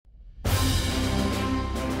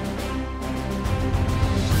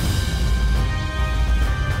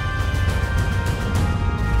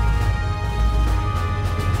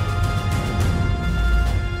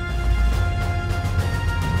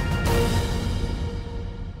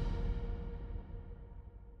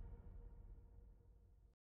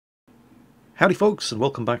Howdy folks, and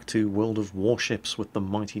welcome back to World of Warships with the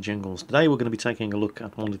mighty Jingles. Today we're going to be taking a look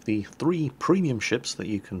at one of the 3 premium ships that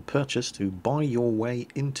you can purchase to buy your way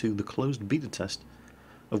into the closed beta test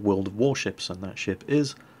of World of Warships, and that ship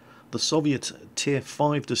is the Soviet Tier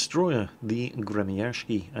 5 destroyer, the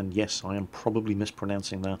Gremyashki. And yes, I am probably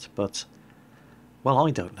mispronouncing that, but, well,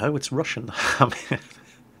 I don't know, it's Russian.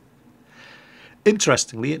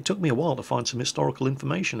 Interestingly, it took me a while to find some historical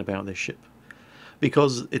information about this ship,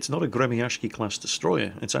 because it's not a Gremyashki class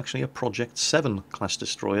destroyer, it's actually a Project 7 class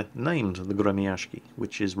destroyer named the Gremyashki,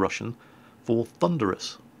 which is Russian for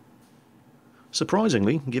thunderous.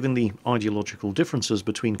 Surprisingly, given the ideological differences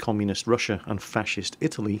between communist Russia and fascist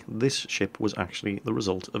Italy, this ship was actually the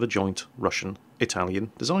result of a joint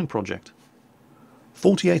Russian-Italian design project.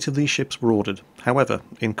 48 of these ships were ordered. However,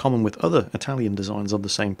 in common with other Italian designs of the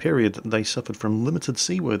same period, they suffered from limited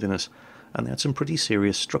seaworthiness and they had some pretty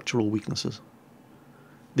serious structural weaknesses.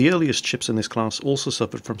 The earliest ships in this class also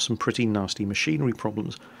suffered from some pretty nasty machinery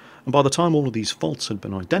problems, and by the time all of these faults had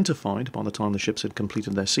been identified, by the time the ships had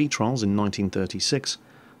completed their sea trials in 1936,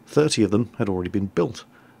 30 of them had already been built,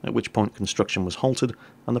 at which point construction was halted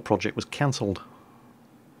and the project was cancelled.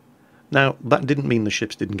 Now, that didn't mean the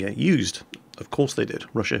ships didn't get used. Of course they did.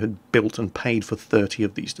 Russia had built and paid for 30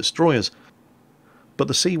 of these destroyers. But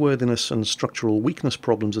the seaworthiness and structural weakness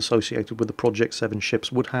problems associated with the Project 7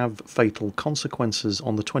 ships would have fatal consequences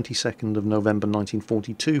on the 22nd of November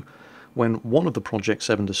 1942, when one of the Project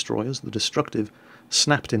 7 destroyers, the Destructive,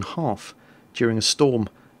 snapped in half during a storm,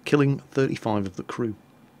 killing 35 of the crew.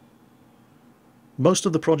 Most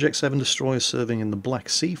of the Project 7 destroyers serving in the Black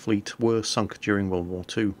Sea Fleet were sunk during World War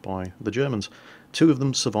II by the Germans. 2 of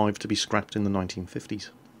them survived to be scrapped in the 1950s.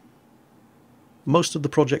 Most of the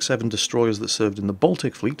Project 7 destroyers that served in the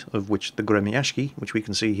Baltic Fleet, of which the Gremyashki, which we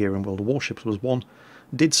can see here in World of Warships, was one,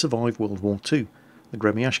 did survive World War II. The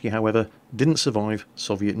Gremyashki, however, didn't survive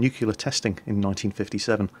Soviet nuclear testing in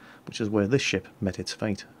 1957, which is where this ship met its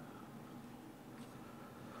fate.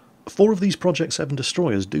 4 of these Project 7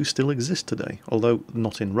 destroyers do still exist today, although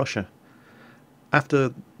not in Russia.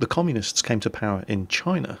 After the communists came to power in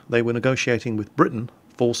China, they were negotiating with Britain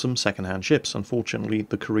for some second-hand ships. Unfortunately,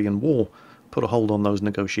 the Korean War put a hold on those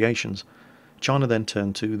negotiations. China then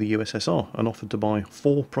turned to the USSR and offered to buy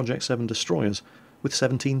 4 Project 7 destroyers with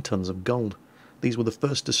 17 tons of gold. These were the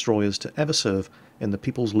first destroyers to ever serve in the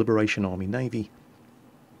People's Liberation Army Navy.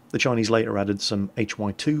 The Chinese later added some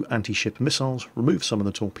HY-2 anti-ship missiles, removed some of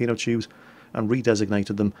the torpedo tubes, and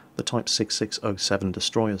redesignated them the Type 6607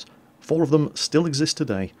 destroyers. 4 of them still exist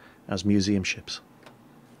today as museum ships.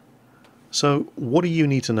 So, what do you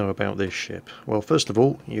need to know about this ship? Well, first of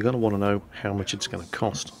all, you're going to want to know how much it's going to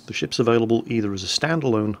cost. The ship's available either as a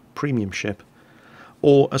standalone premium ship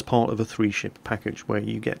or as part of a 3-ship package where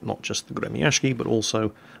you get not just the Gremyashki but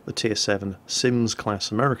also the Tier 7 Sims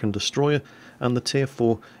class American destroyer and the Tier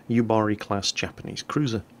 4 Yubari class Japanese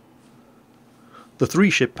cruiser. The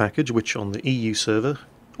 3-ship package, which on the EU server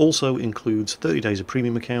also includes 30 days of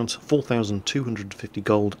premium accounts, 4,250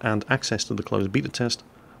 gold and access to the closed beta test,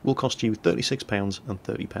 will cost you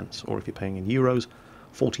 £36.30, or if you're paying in euros,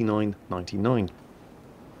 $49.99.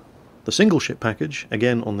 The single ship package,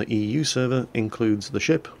 again on the EU server, includes the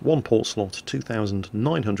ship, 1 port slot,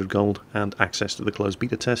 2,900 gold and access to the closed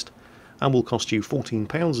beta test, and will cost you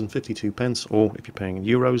 £14.52, or if you're paying in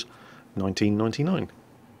euros, $19.99.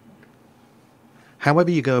 However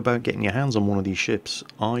you go about getting your hands on one of these ships,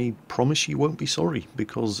 I promise you won't be sorry,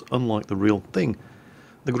 because unlike the real thing,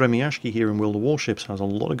 the Gremyashki here in World of Warships has a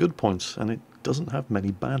lot of good points, and it doesn't have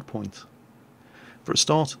many bad points. For a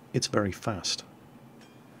start, it's very fast.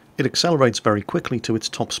 It accelerates very quickly to its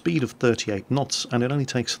top speed of 38 knots, and it only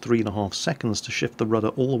takes 3.5 seconds to shift the rudder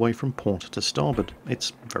all the way from port to starboard.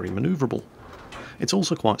 It's very manoeuvrable. It's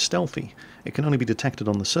also quite stealthy. It can only be detected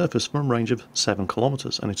on the surface from a range of 7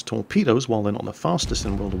 kilometers, and its torpedoes, while they're not the fastest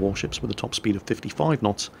in World of Warships with a top speed of 55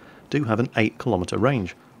 knots, do have an 8-kilometer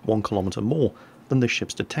range, 1 kilometer more than this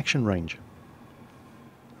ship's detection range.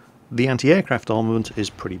 The anti-aircraft armament is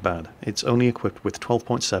pretty bad. It's only equipped with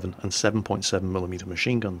 12.7 and 7.7mm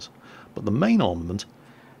machine guns, but the main armament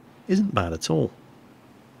isn't bad at all.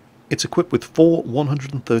 It's equipped with 4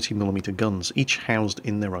 130mm guns, each housed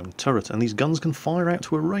in their own turret, and these guns can fire out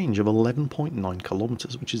to a range of 11.9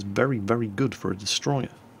 kilometers, which is very, very good for a destroyer.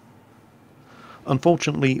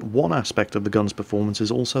 Unfortunately, one aspect of the gun's performance is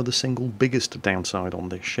also the single biggest downside on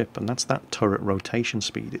this ship, and that's that turret rotation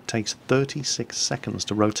speed. It takes 36 seconds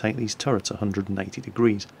to rotate these turrets 180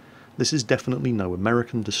 degrees. This is definitely no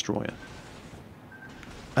American destroyer.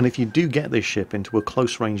 And if you do get this ship into a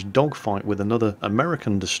close-range dogfight with another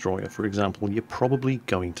American destroyer, for example, you're probably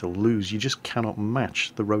going to lose. You just cannot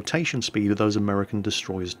match the rotation speed of those American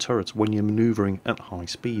destroyers' turrets when you're maneuvering at high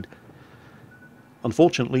speed.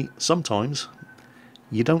 Unfortunately, sometimes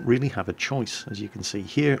you don't really have a choice. As you can see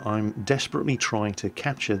here, I'm desperately trying to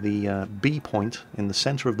capture the B point in the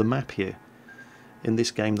center of the map here in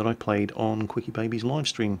this game that I played on Quickie Baby's live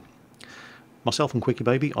stream. Myself and Quickie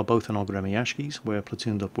Baby are both in our Gremmy. We're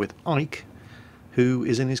platooned up with Ike, who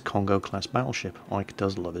is in his Congo-class battleship. Ike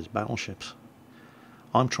does love his battleships.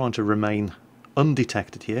 I'm trying to remain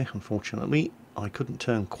undetected here. Unfortunately, I couldn't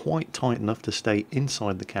turn quite tight enough to stay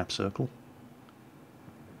inside the cap circle.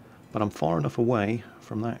 But I'm far enough away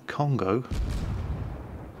from that Congo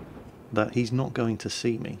that he's not going to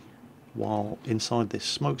see me. While inside this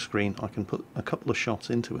smoke screen, I can put a couple of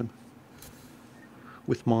shots into him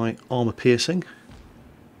with my armor piercing,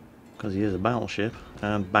 because he is a battleship,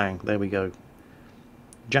 and bang, there we go.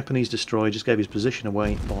 Japanese destroyer just gave his position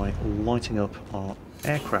away by lighting up our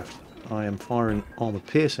aircraft. I am firing armor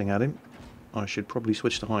piercing at him. I should probably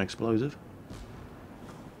switch to high explosive.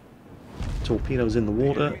 Torpedoes in the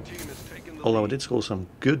water, although I did score some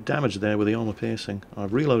good damage there with the armor piercing.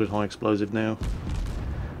 I've reloaded high explosive now,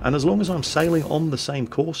 and as long as I'm sailing on the same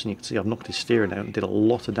course, and you can see I've knocked his steering out and did a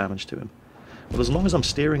lot of damage to him, but as long as I'm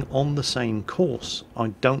steering on the same course, I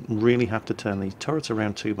don't really have to turn these turrets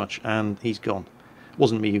around too much, and he's gone. It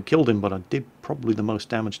wasn't me who killed him, but I did probably the most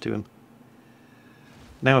damage to him.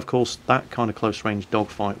 Now, of course, that kind of close-range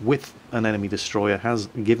dogfight with an enemy destroyer has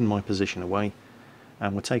given my position away,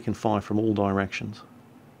 and we're taking fire from all directions.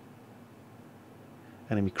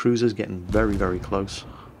 Enemy cruisers getting very, very close.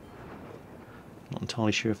 Not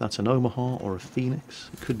entirely sure if that's an Omaha or a Phoenix.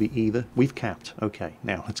 It could be either. We've capped. Okay,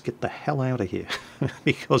 now let's get the hell out of here.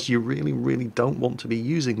 Because you really, really don't want to be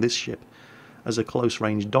using this ship as a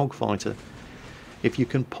close-range dogfighter if you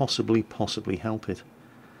can possibly help it.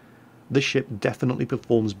 This ship definitely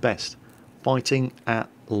performs best fighting at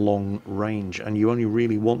long range, and you only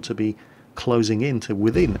really want to be closing in to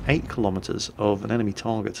within 8 kilometers of an enemy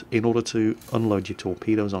target in order to unload your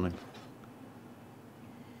torpedoes on him.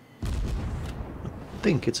 I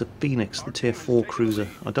think it's a Phoenix, the tier 4 cruiser.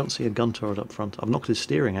 I don't see a gun turret up front. I've knocked his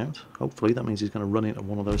steering out. Hopefully that means he's going to run into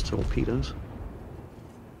one of those torpedoes.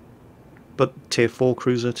 But tier 4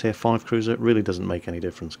 cruiser, tier 5 cruiser, it really doesn't make any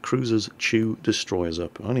difference. Cruisers chew destroyers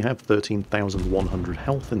up. I only have 13,100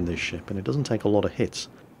 health in this ship, and it doesn't take a lot of hits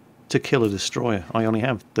to kill a destroyer. I only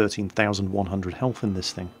have 13,100 health in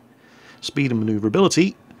this thing. Speed and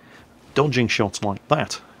maneuverability, dodging shots like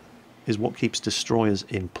that, is what keeps destroyers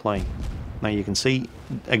in play. Now you can see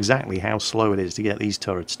exactly how slow it is to get these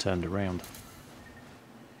turrets turned around.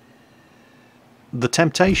 The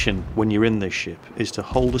temptation when you're in this ship is to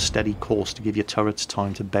hold a steady course to give your turrets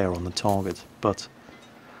time to bear on the target, but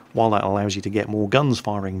while that allows you to get more guns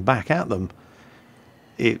firing back at them,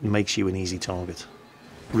 it makes you an easy target.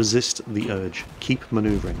 Resist the urge. Keep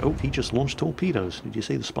maneuvering. Oh, he just launched torpedoes. Did you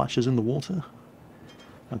see the splashes in the water?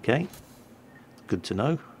 Okay, good to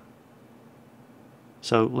know.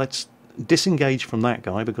 So let's disengage from that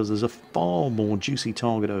guy, because there's a far more juicy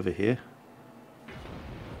target over here.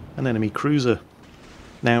 An enemy cruiser.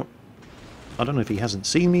 Now, I don't know if he hasn't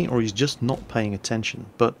seen me or he's just not paying attention,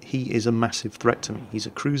 but he is a massive threat to me. He's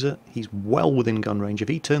a cruiser, he's well within gun range. If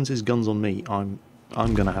he turns his guns on me, I'm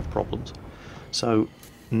going to have problems. So,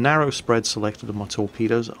 narrow spread selected of my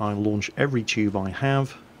torpedoes. I launch every tube I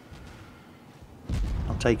have.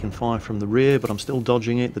 I'm taking fire from the rear, but I'm still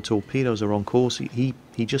dodging it. The torpedoes are on course. He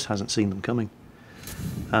just hasn't seen them coming.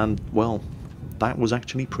 And, well, that was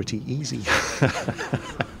actually pretty easy.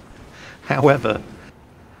 However,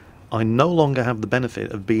 I no longer have the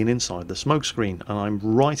benefit of being inside the smokescreen, and I'm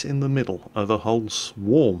right in the middle of a whole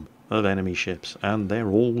swarm of enemy ships, and they're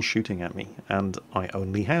all shooting at me, and I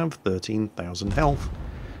only have 13,000 health,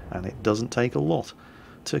 and it doesn't take a lot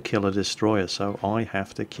to kill a destroyer, so I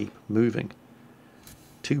have to keep moving.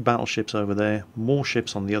 2 battleships over there, more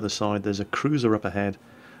ships on the other side, there's a cruiser up ahead,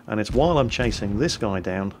 and it's while I'm chasing this guy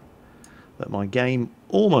down that my game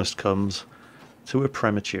almost comes to a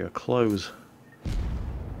premature close.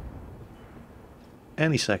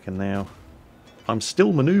 Any second now. I'm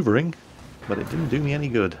still maneuvering, but it didn't do me any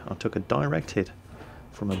good. I took a direct hit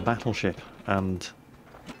from a battleship, and,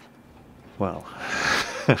 well,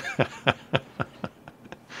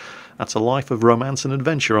 that's a life of romance and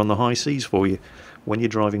adventure on the high seas for you when you're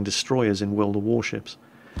driving destroyers in World of Warships.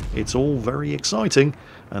 It's all very exciting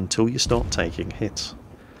until you start taking hits.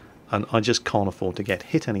 And I just can't afford to get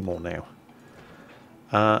hit anymore now.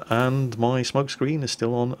 And my smoke screen is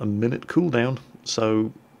still on a minute cooldown,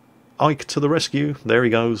 so Ike to the rescue. There he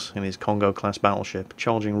goes in his Congo-class battleship,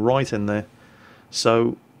 charging right in there.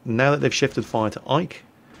 So now that they've shifted fire to Ike,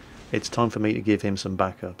 it's time for me to give him some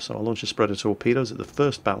backup. So I'll launch a spread of torpedoes at the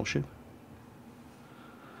first battleship,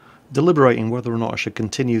 deliberating whether or not I should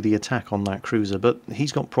continue the attack on that cruiser, but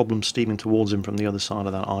he's got problems steaming towards him from the other side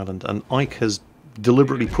of that island, and Ike has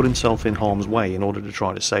deliberately put himself in harm's way in order to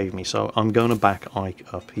try to save me, so I'm going to back Ike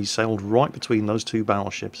up. He's sailed right between those two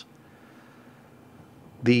battleships.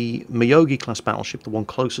 The Miyogi-class battleship, the one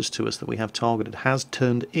closest to us that we have targeted, has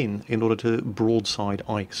turned in order to broadside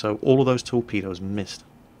Ike, so all of those torpedoes missed.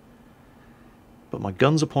 But my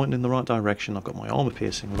guns are pointing in the right direction. I've got my armor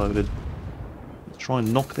piercing loaded. I'll try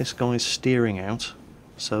and knock this guy's steering out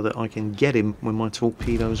so that I can get him when my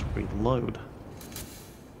torpedoes reload.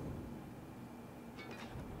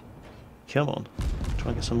 Come on. Try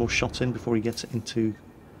and get some more shots in before he gets into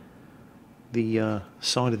the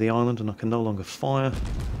side of the island and I can no longer fire.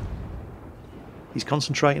 He's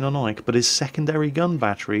concentrating on Ike, but his secondary gun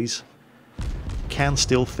batteries can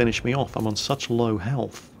still finish me off. I'm on such low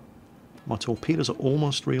health. My torpedoes are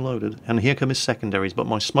almost reloaded, and here come his secondaries, but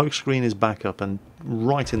my smoke screen is back up and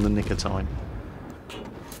right in the nick of time.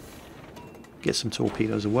 Get some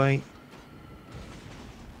torpedoes away.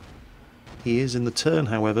 He is in the turn,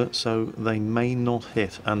 however, so they may not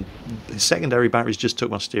hit, and his secondary batteries just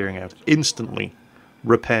took my steering out. Instantly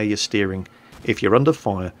repair your steering if you're under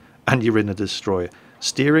fire and you're in a destroyer.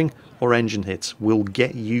 Steering or engine hits will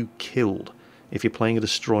get you killed if you're playing a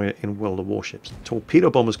destroyer in World of Warships. Torpedo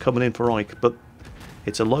bombers coming in for Ike, but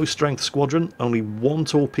it's a low-strength squadron, only one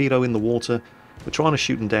torpedo in the water. We're trying to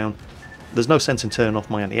shoot them down. There's no sense in turning off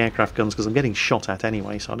my anti-aircraft guns because I'm getting shot at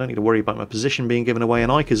anyway, so I don't need to worry about my position being given away, and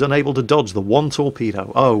Ike is unable to dodge the one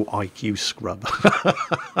torpedo. Oh, Ike, you scrub.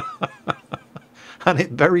 And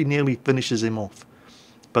it very nearly finishes him off.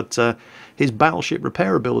 But his battleship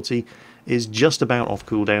repairability is just about off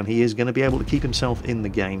cooldown. He is going to be able to keep himself in the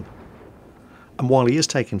game. And while he is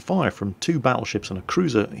taking fire from two battleships and a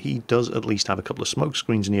cruiser, he does at least have a couple of smoke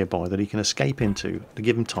screens nearby that he can escape into to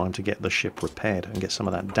give him time to get the ship repaired and get some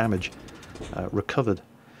of that damage recovered.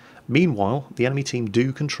 Meanwhile, the enemy team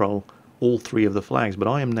do control all three of the flags, but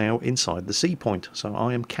I am now inside the sea point, so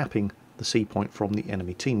I am capping the sea point from the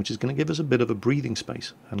enemy team, which is going to give us a bit of a breathing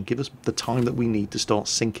space and give us the time that we need to start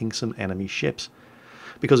sinking some enemy ships.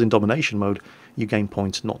 Because in domination mode, you gain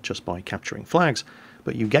points not just by capturing flags,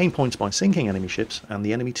 but you gain points by sinking enemy ships, and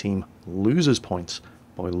the enemy team loses points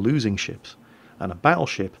by losing ships. And a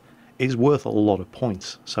battleship is worth a lot of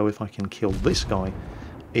points, so if I can kill this guy,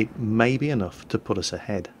 it may be enough to put us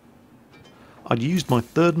ahead. I'd used my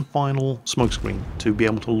third and final smokescreen to be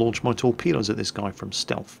able to launch my torpedoes at this guy from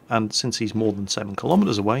stealth, and since he's more than 7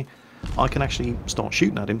 kilometers away, I can actually start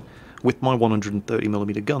shooting at him with my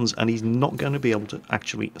 130mm guns, and he's not going to be able to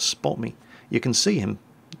actually spot me. You can see him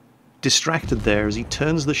distracted there as he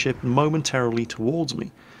turns the ship momentarily towards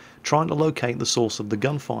me, trying to locate the source of the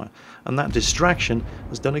gunfire, and that distraction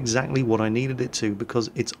has done exactly what I needed it to, because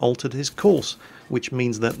it's altered his course, which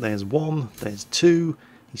means that there's one, there's two,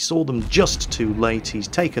 he saw them just too late, he's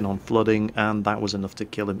taken on flooding, and that was enough to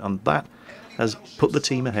kill him, and that has put the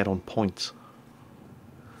team ahead on points.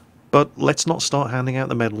 But let's not start handing out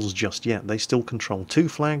the medals just yet. They still control 2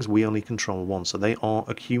 flags, we only control 1, so they are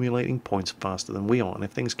accumulating points faster than we are, and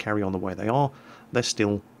if things carry on the way they are, they're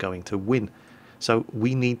still going to win. So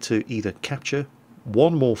we need to either capture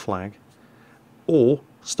 1 more flag or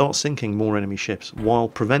start sinking more enemy ships while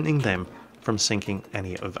preventing them from sinking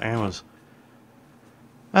any of ours.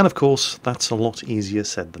 And of course, that's a lot easier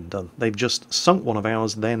said than done. They've just sunk one of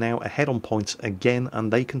ours, they're now ahead on points again,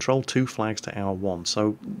 and they control 2 flags to our 1.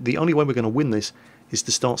 So the only way we're going to win this is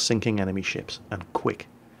to start sinking enemy ships, and quick.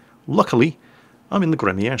 Luckily, I'm in the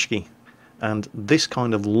Gremyashki, and this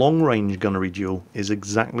kind of long-range gunnery duel is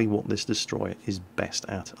exactly what this destroyer is best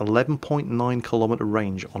at. 11.9 kilometer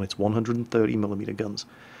range on its 130mm guns.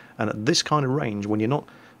 And at this kind of range, when you're not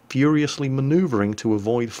furiously maneuvering to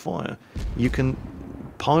avoid fire, you can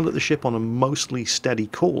pilot the ship on a mostly steady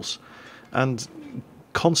course and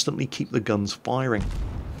constantly keep the guns firing.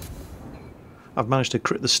 I've managed to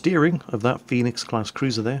crit the steering of that Phoenix class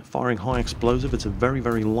cruiser there, firing high explosive. It's a very,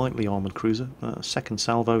 very lightly armoured cruiser. Second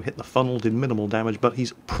salvo hit the funnel, did minimal damage, but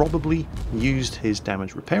he's probably used his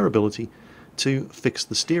damage repair ability to fix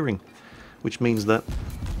the steering, which means that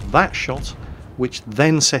that shot, which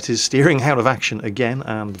then set his steering out of action again,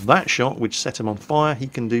 and that shot, which set him on fire, he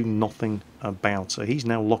can do nothing about. So he's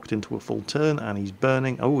now locked into a full turn, and he's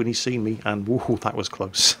burning. Oh, and he's seen me, and woohoo, that was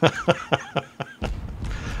close.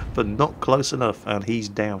 But not close enough, and he's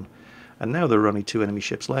down. And now there are only 2 enemy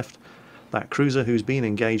ships left. that cruiser who's been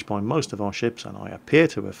engaged by most of our ships, and I appear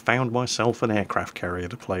to have found myself an aircraft carrier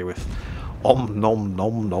to play with. Om nom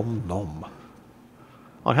nom nom nom.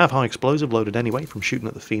 I have high explosive loaded anyway from shooting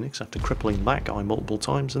at the Phoenix after crippling that guy multiple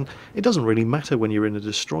times, and it doesn't really matter when you're in a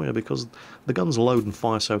destroyer because the guns load and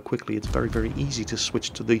fire so quickly it's very, very easy to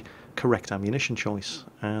switch to the correct ammunition choice.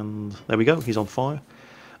 And there we go, he's on fire.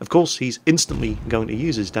 Of course, he's instantly going to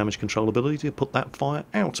use his damage control ability to put that fire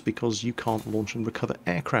out because you can't launch and recover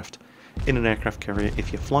aircraft in an aircraft carrier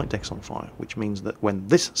if your flight deck's on fire, which means that when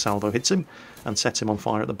this salvo hits him and sets him on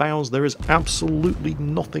fire at the bows, there is absolutely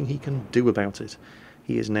nothing he can do about it.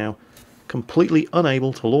 He is now completely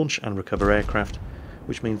unable to launch and recover aircraft,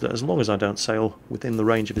 which means that as long as I don't sail within the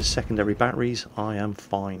range of his secondary batteries, I am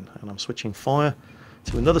fine. And I'm switching fire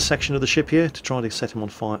to another section of the ship here to try to set him on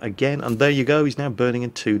fire again, and there you go, he's now burning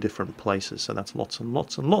in 2 different places, so that's lots and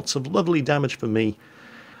lots and lots of lovely damage for me,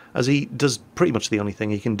 as he does pretty much the only thing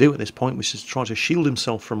he can do at this point, which is try to shield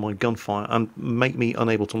himself from my gunfire and make me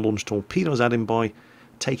unable to launch torpedoes at him by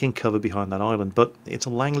taking cover behind that island. But it's a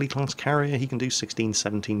Langley class carrier, he can do 16,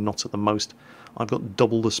 17 knots at the most. I've got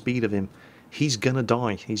double the speed of him. He's gonna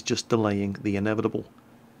die, he's just delaying the inevitable.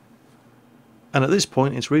 And at this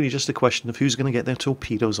point it's really just a question of who's going to get their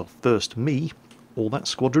torpedoes off first, me or that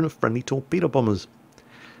squadron of friendly torpedo bombers.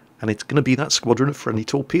 And it's going to be that squadron of friendly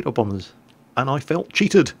torpedo bombers. And I felt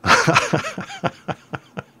cheated.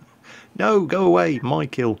 No, go away, my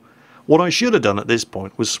kill. What I should have done at this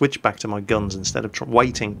point was switch back to my guns instead of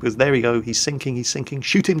waiting, because there we go, he's sinking, he's sinking.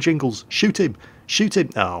 Shoot him, Jingles, shoot him, shoot him.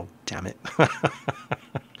 Oh, damn it.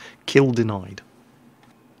 Kill denied.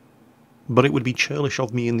 But it would be churlish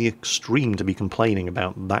of me in the extreme to be complaining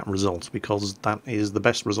about that result, because that is the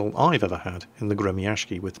best result I've ever had in the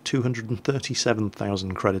Gremyashki, with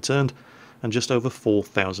 237,000 credits earned and just over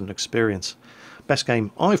 4,000 experience. Best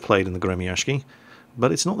game I've played in the Gremyashki,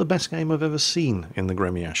 but it's not the best game I've ever seen in the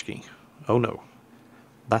Gremyashki. Oh no.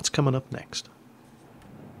 That's coming up next.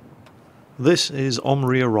 This is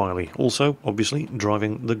Omri O'Reilly, also, obviously,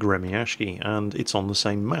 driving the Gremyashki, and it's on the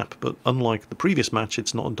same map, but unlike the previous match,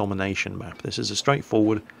 it's not a domination map. This is a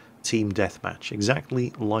straightforward team deathmatch,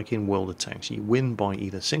 exactly like in World of Tanks. You win by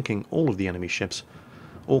either sinking all of the enemy ships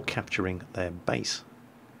or capturing their base.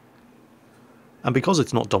 And because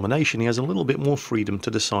it's not domination, he has a little bit more freedom to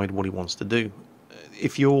decide what he wants to do.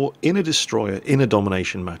 If you're in a destroyer in a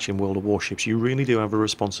domination match in World of Warships, you really do have a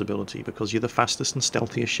responsibility, because you're the fastest and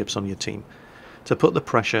stealthiest ships on your team, to put the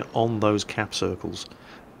pressure on those cap circles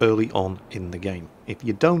early on in the game. If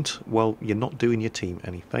you don't, well, you're not doing your team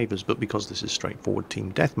any favours, but because this is straightforward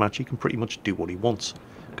team deathmatch, he can pretty much do what he wants.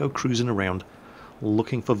 Go cruising around,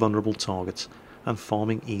 looking for vulnerable targets, and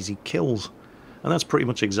farming easy kills. And that's pretty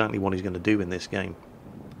much exactly what he's going to do in this game.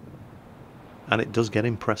 And it does get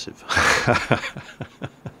impressive.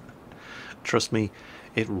 Trust me,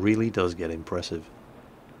 it really does get impressive.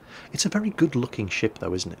 It's a very good looking ship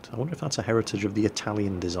though, isn't it? I wonder if that's a heritage of the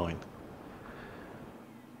Italian design.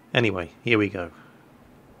 Anyway, here we go.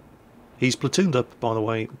 He's platooned up, by the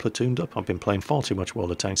way. Platooned up? I've been playing far too much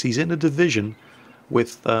World of Tanks. He's in a division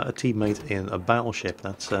with a teammate in a battleship.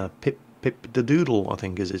 That's Pip the Doodle, I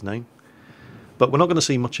think is his name. But we're not going to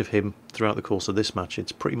see much of him throughout the course of this match.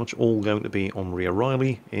 It's pretty much all going to be Omri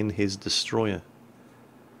O'Reilly in his destroyer.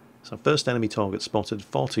 So first enemy target spotted,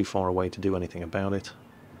 far too far away to do anything about it.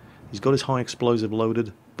 He's got his high explosive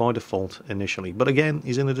loaded by default initially. But again,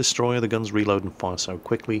 he's in a destroyer, the guns reload and fire so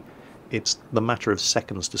quickly. It's the matter of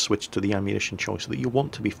seconds to switch to the ammunition choice that you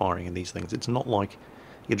want to be firing in these things. It's not like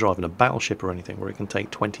you're driving a battleship or anything where it can take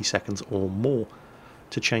 20 seconds or more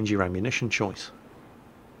to change your ammunition choice.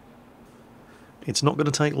 It's not going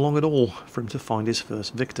to take long at all for him to find his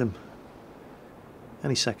first victim.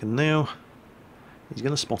 Any second now, he's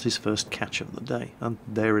going to spot his first catch of the day, and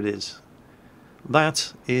there it is.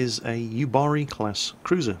 That is a Yubari class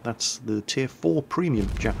cruiser. That's the tier 4 premium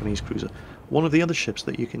Japanese cruiser. One of the other ships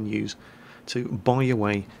that you can use to buy your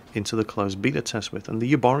way into the closed beta test with, and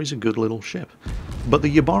the Yubari's a good little ship. But the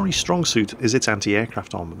Yubari's strong suit is its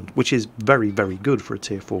anti-aircraft armament, which is very, very good for a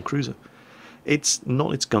tier 4 cruiser. It's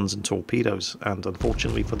not its guns and torpedoes, and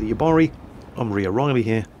unfortunately for the Yubari, Omri O'Reilly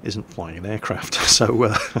here isn't flying an aircraft,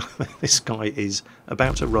 so this guy is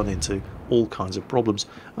about to run into all kinds of problems,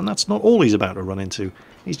 and that's not all he's about to run into.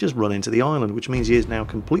 He's just run into the island, which means he is now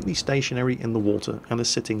completely stationary in the water and a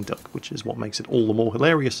sitting duck, which is what makes it all the more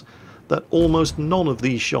hilarious that almost none of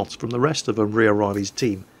these shots from the rest of Omri O'Reilly's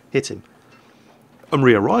team hit him.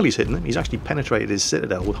 Omri O'Reilly's hitting him, he's actually penetrated his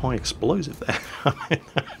citadel with high explosive there.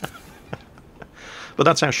 But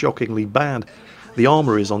that's how shockingly bad the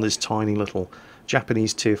armour is on this tiny little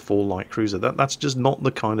Japanese tier 4 light cruiser. That's just not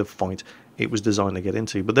the kind of fight it was designed to get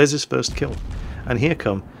into. But there's his first kill, and here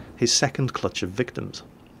come his second clutch of victims.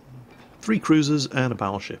 3 cruisers and a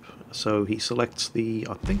battleship. So he selects the,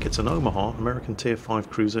 I think it's an Omaha, American tier 5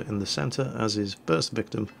 cruiser in the centre as his first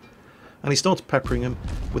victim, and he starts peppering him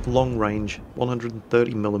with long range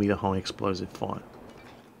 130mm high explosive fire.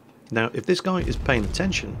 Now if this guy is paying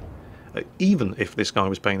attention, even if this guy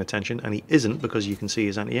was paying attention, and he isn't because you can see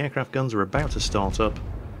his anti-aircraft guns are about to start up,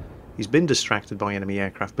 he's been distracted by enemy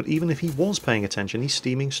aircraft, but even if he was paying attention, he's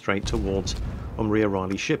steaming straight towards Umri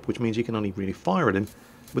O'Reilly's ship, which means you can only really fire at him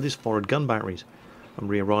with his forward gun batteries.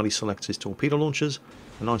 Umri O'Reilly selects his torpedo launchers,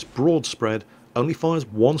 a nice broad spread, only fires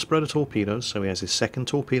one spread of torpedoes, so he has his second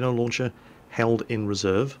torpedo launcher held in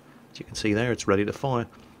reserve. As you can see there, it's ready to fire,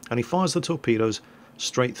 and he fires the torpedoes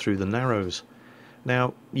straight through the Narrows.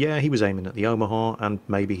 Now, yeah, he was aiming at the Omaha, and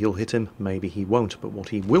maybe he'll hit him, maybe he won't, but what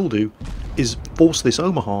he will do is force this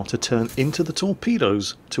Omaha to turn into the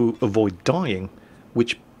torpedoes to avoid dying,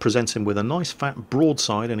 which presents him with a nice fat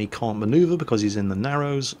broadside, and he can't manoeuvre because he's in the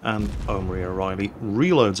Narrows, and Umri O'Reilly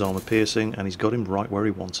reloads armour piercing, and he's got him right where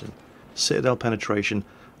he wants him. Citadel penetration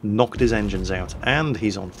knocked his engines out, and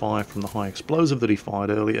he's on fire from the high explosive that he fired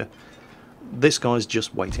earlier. This guy's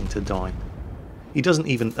just waiting to die. He doesn't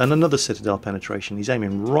even, and another Citadel penetration, he's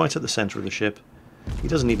aiming right at the centre of the ship. He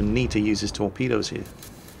doesn't even need to use his torpedoes here.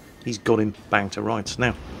 He's got him bang to rights.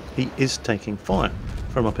 Now, he is taking fire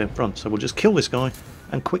from up in front, so we'll just kill this guy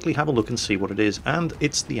and quickly have a look and see what it is, and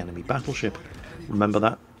it's the enemy battleship. Remember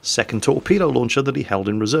that second torpedo launcher that he held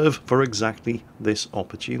in reserve for exactly this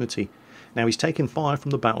opportunity. Now he's taken fire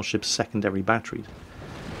from the battleship's secondary batteries,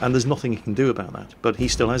 and there's nothing he can do about that, but he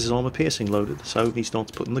still has his armour piercing loaded, so he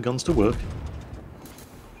starts putting the guns to work.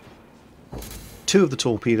 2 of the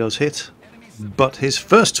torpedoes hit, but his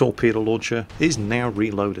first torpedo launcher is now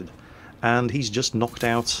reloaded, and he's just knocked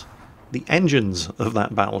out the engines of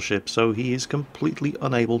that battleship, so he is completely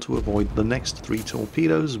unable to avoid the next 3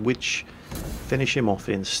 torpedoes, which finish him off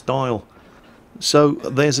in style. So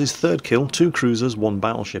there's his third kill, 2 cruisers, 1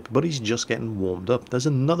 battleship, but he's just getting warmed up. There's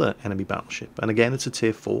another enemy battleship, and again it's a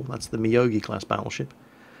tier 4, that's the Miyogi class battleship.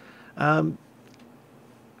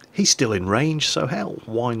 He's still in range, so hell,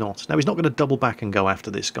 why not? Now he's not going to double back and go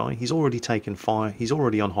after this guy, he's already taken fire, he's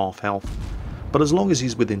already on half health. But as long as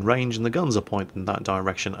he's within range and the guns are pointed in that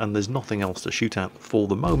direction and there's nothing else to shoot at for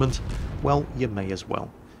the moment, well, you may as well.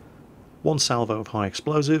 1 salvo of high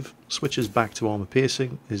explosive, switches back to armour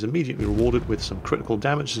piercing, is immediately rewarded with some critical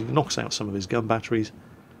damage as he knocks out some of his gun batteries.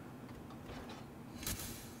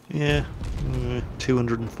 Yeah,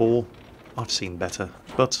 204, I've seen better,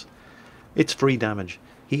 but it's free damage.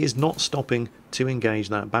 He is not stopping to engage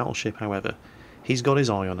that battleship, however. He's got his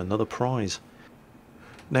eye on another prize.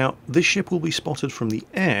 Now, this ship will be spotted from the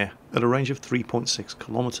air at a range of 3.6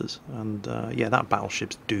 kilometres, and yeah, that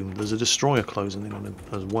battleship's doomed. There's a destroyer closing in on him,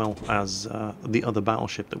 as well as the other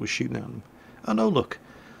battleship that was shooting at him. Oh no, look,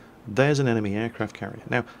 there's an enemy aircraft carrier.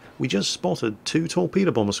 Now, we just spotted 2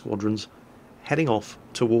 torpedo bomber squadrons heading off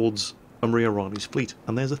towards Umri O'Reilly's fleet,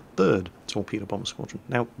 and there's a 3rd torpedo bomber squadron.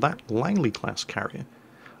 Now, that Langley class carrier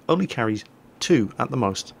only carries 2 at the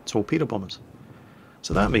most torpedo bombers.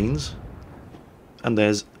 So that means, and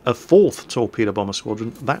there's a 4th torpedo bomber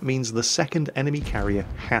squadron, that means the second enemy carrier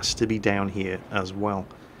has to be down here as well.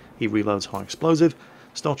 He reloads high explosive,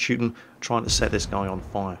 starts shooting, trying to set this guy on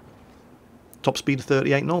fire. Top speed of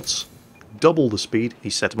 38 knots, double the speed, he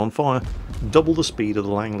set him on fire, double the speed of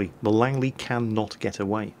the Langley. The Langley cannot get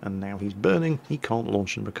away, and now he's burning, he can't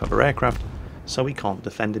launch and recover aircraft, so he can't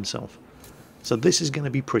defend himself. So this is going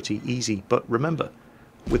to be pretty easy, but remember,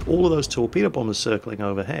 with all of those torpedo bombers circling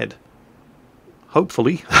overhead,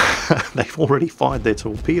 hopefully they've already fired their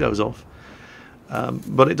torpedoes off,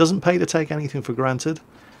 but it doesn't pay to take anything for granted.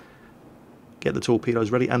 Get the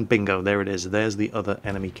torpedoes ready, and bingo, there it is, there's the other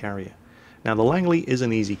enemy carrier. Now the Langley is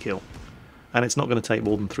an easy kill, and it's not going to take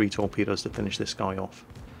more than 3 torpedoes to finish this guy off.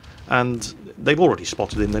 And they've already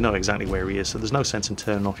spotted him, they know exactly where he is, so there's no sense in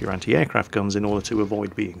turning off your anti-aircraft guns in order to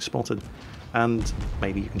avoid being spotted. And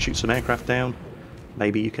maybe you can shoot some aircraft down,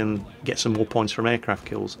 maybe you can get some more points from aircraft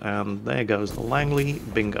kills, and there goes the Langley,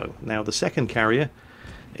 bingo. Now the second carrier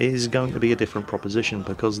is going to be a different proposition,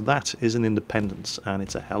 because that is an Independence, and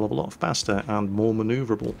it's a hell of a lot faster and more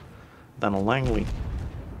manoeuvrable than a Langley.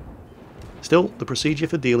 Still, the procedure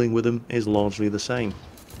for dealing with them is largely the same.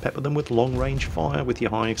 Pepper them with long-range fire with your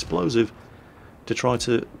high explosive to try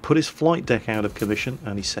to put his flight deck out of commission,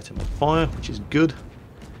 and he set him on fire, which is good,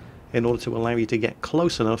 in order to allow you to get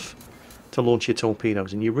close enough to launch your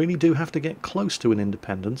torpedoes. And you really do have to get close to an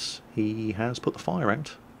Independence. He has put the fire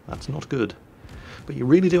out. That's not good. But you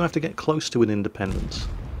really do have to get close to an Independence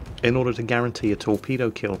in order to guarantee a torpedo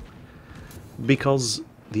kill, because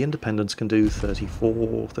the Independence can do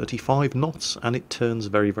 34, 35 knots, and it turns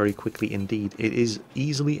very, very quickly indeed. It is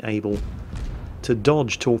easily able to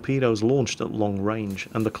dodge torpedoes launched at long range,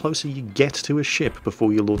 and the closer you get to a ship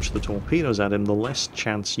before you launch the torpedoes at him, the less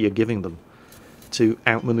chance you're giving them to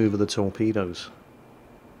outmaneuver the torpedoes.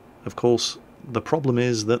 Of course, the problem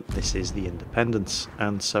is that this is the Independence,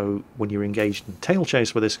 and so when you're engaged in tail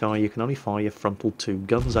chase with this guy, you can only fire your frontal 2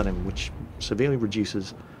 guns at him, which severely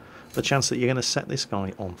reduces the chance that you're going to set this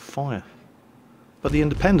guy on fire. But the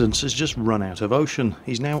Independence has just run out of ocean.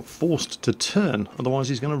 He's now forced to turn, otherwise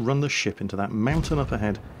he's going to run the ship into that mountain up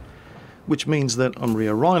ahead, which means that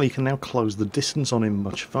O'Reilly can now close the distance on him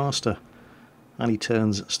much faster. And he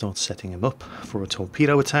turns, starts setting him up for a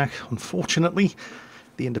torpedo attack. Unfortunately,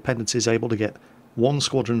 the Independence is able to get 1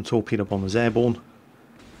 squadron of torpedo bombers airborne,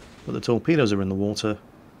 but the torpedoes are in the water.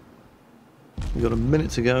 We've got a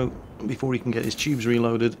minute to go before he can get his tubes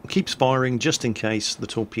reloaded. Keeps firing just in case the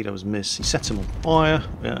torpedoes miss. He sets them on fire.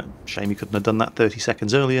 Shame he couldn't have done that 30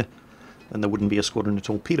 seconds earlier. Then there wouldn't be a squadron of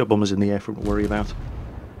torpedo bombers in the air for him to worry about.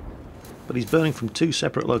 But he's burning from 2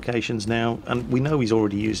 separate locations now, and we know he's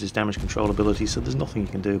already used his damage control ability, so there's nothing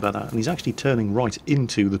he can do about that. And he's actually turning right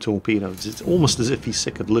into the torpedoes. It's almost as if he's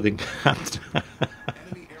sick of living.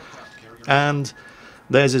 And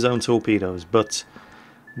there's his own torpedoes, but,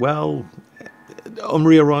 well,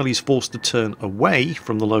 O'Reilly's forced to turn away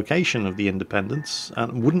from the location of the Independence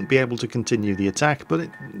and wouldn't be able to continue the attack, but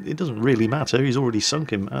it doesn't really matter. He's already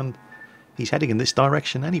sunk him, and he's heading in this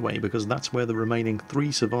direction anyway, because that's where the remaining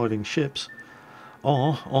 3 surviving ships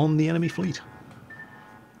are on the enemy fleet.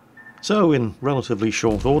 So, in relatively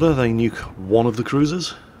short order, they nuke one of the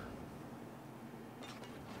cruisers.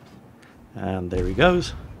 And there he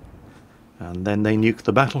goes. And then they nuke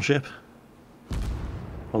the battleship.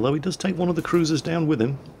 Although he does take one of the cruisers down with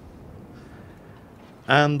him.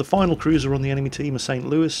 And the final cruiser on the enemy team is St.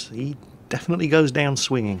 Louis. He definitely goes down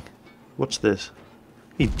swinging. What's this?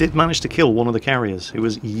 He did manage to kill one of the carriers, who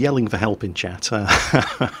was yelling for help in chat.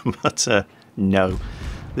 But no,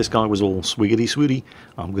 this guy was all swiggity swooty.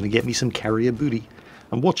 I'm going to get me some carrier booty.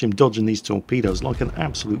 And watch him dodging these torpedoes like an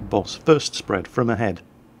absolute boss. First spread from ahead,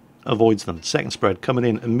 avoids them. Second spread coming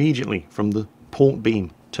in immediately from the port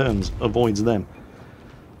beam, turns, avoids them.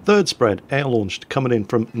 Third spread, air-launched, coming in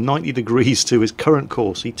from 90 degrees to his current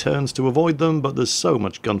course. He turns to avoid them, but there's so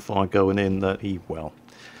much gunfire going in that he, well,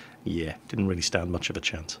 yeah, didn't really stand much of a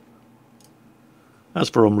chance. As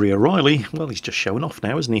for O'Reilly, well, he's just showing off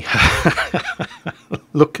now, isn't he?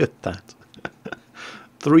 Look at that.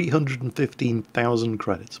 315,000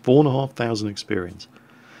 credits, 4,500 experience.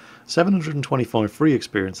 725 free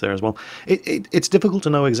experience there as well. It's difficult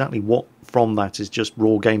to know exactly what from that is just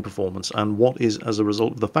raw game performance and what is as a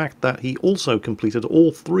result of the fact that he also completed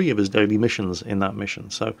all 3 of his daily missions in that mission.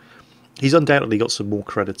 So he's undoubtedly got some more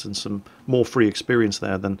credits and some more free experience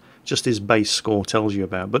there than just his base score tells you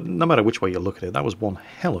about. But no matter which way you look at it, that was one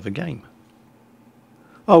hell of a game.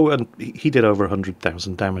 Oh, and he did over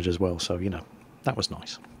 100,000 damage as well, so, you know, that was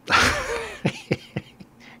nice.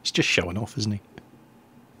 He's just showing off, isn't he?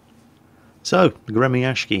 So,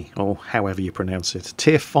 Gremyashki, or however you pronounce it,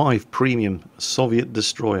 Tier 5 Premium Soviet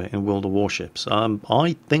Destroyer in World of Warships.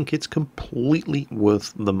 I think it's completely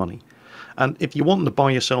worth the money. And if you want to buy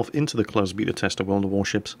yourself into the closed beta test of World of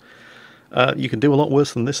Warships, you can do a lot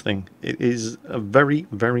worse than this thing. It is a very,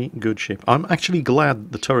 very good ship. I'm actually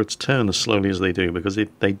glad the turrets turn as slowly as they do, because if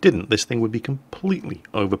they didn't, this thing would be completely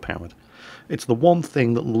overpowered. It's the one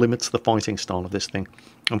thing that limits the fighting style of this thing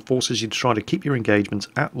and forces you to try to keep your engagements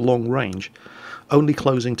at long range, only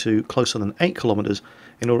closing to closer than 8 kilometers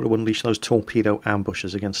in order to unleash those torpedo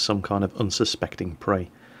ambushes against some kind of unsuspecting prey.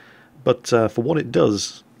 But for what it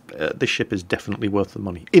does, this ship is definitely worth the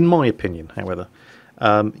money, in my opinion, however.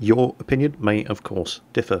 Your opinion may, of course,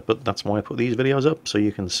 differ, but that's why I put these videos up, so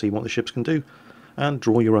you can see what the ships can do and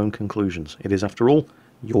draw your own conclusions. It is, after all,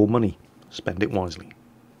 your money. Spend it wisely.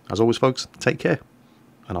 As always, folks, take care,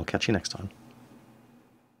 and I'll catch you next time.